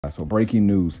So breaking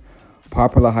news.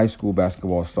 Popular high school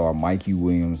basketball star Mikey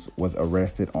Williams was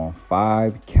arrested on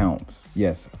 5 counts.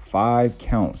 Yes, 5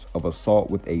 counts of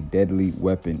assault with a deadly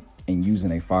weapon and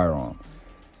using a firearm.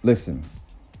 Listen,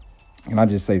 can I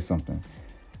just say something?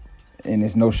 And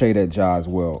it's no shade at Ja as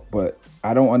well, but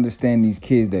I don't understand these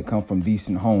kids that come from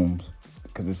decent homes,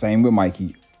 because the same with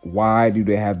Mikey. Why do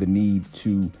they have the need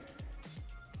to,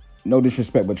 no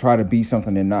disrespect, but try to be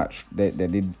something they're not, they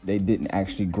didn't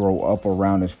actually grow up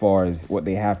around, as far as what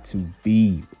they have to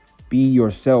be? Be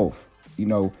yourself.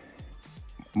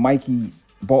 Mikey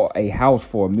bought a house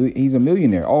for $1 million. He's a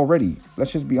millionaire already.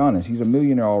 Let's just be honest. He's a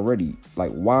millionaire already.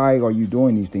 Like, why are you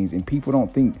doing these things? And people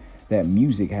don't think that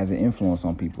music has an influence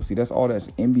on people. See, that's all. That's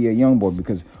NBA Youngboy,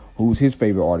 because who's his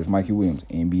favorite artist? Mikey Williams,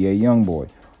 NBA Youngboy.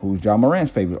 Who's Ja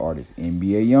Morant's favorite artist?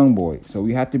 NBA Youngboy. So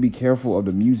we have to be careful of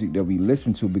the music that we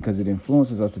listen to, because it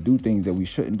influences us to do things that we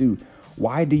shouldn't do.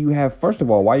 Why do you have, first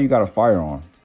of all, why you got a firearm?